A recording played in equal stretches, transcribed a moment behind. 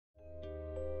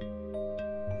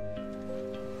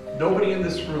Nobody in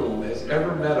this room has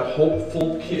ever met a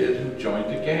hopeful kid who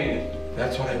joined a gang.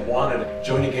 That's what I wanted.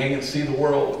 Join a gang and see the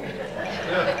world.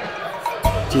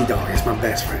 G-Dog, that's my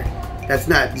best friend. That's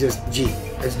not just G,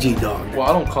 that's G-Dog. Well,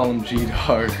 I don't call him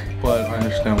G-Dog, but I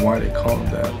understand why they call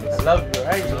him that. I love you,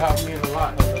 right? You helped me a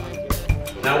lot.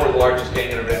 Now we're the largest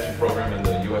gang intervention program in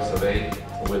the US of A,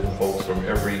 with folks from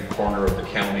every corner of the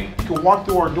county. You can walk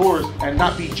through our doors and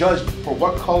not be judged for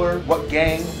what color, what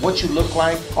gang, what you look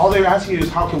like. All they're asking you is,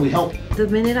 how can we help? The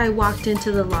minute I walked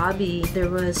into the lobby, there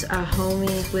was a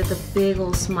homie with a big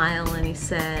old smile, and he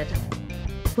said,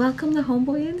 "Welcome to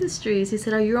Homeboy Industries." He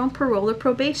said, "Are you on parole or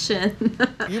probation?"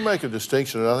 You make a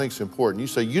distinction that I think is important. You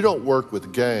say you don't work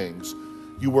with gangs,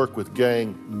 you work with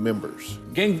gang members.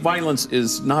 Gang violence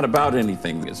is not about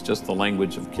anything. It's just the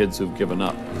language of kids who've given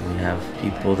up. We have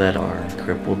people that are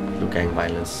crippled with gang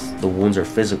violence. The wounds are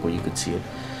physical, you could see it.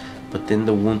 But then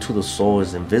the wound to the soul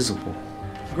is invisible.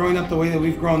 Growing up the way that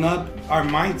we've grown up, our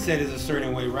mindset is a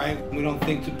certain way, right? We don't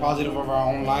think too positive of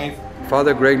our own life.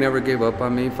 Father Greg never gave up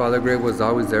on me. Father Greg was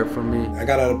always there for me. I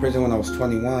got out of prison when I was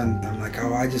 21. I'm like,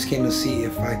 oh, I just came to see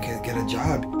if I could get a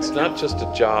job. It's not just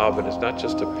a job and it's not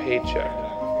just a paycheck.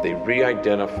 They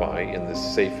re-identify in this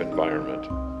safe environment.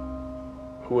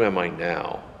 Who am I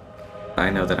now? I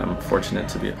know that I'm fortunate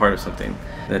to be a part of something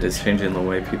that is changing the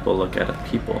way people look at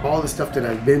people. All the stuff that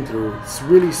I've been through, it's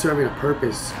really serving a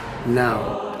purpose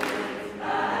now.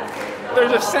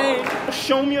 There's a saying,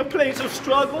 show me a place of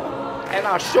struggle, and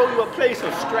I'll show you a place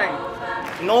of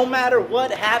strength. No matter what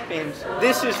happens,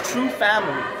 this is true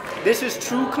family. This is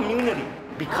true community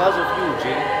because of you,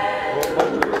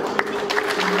 G.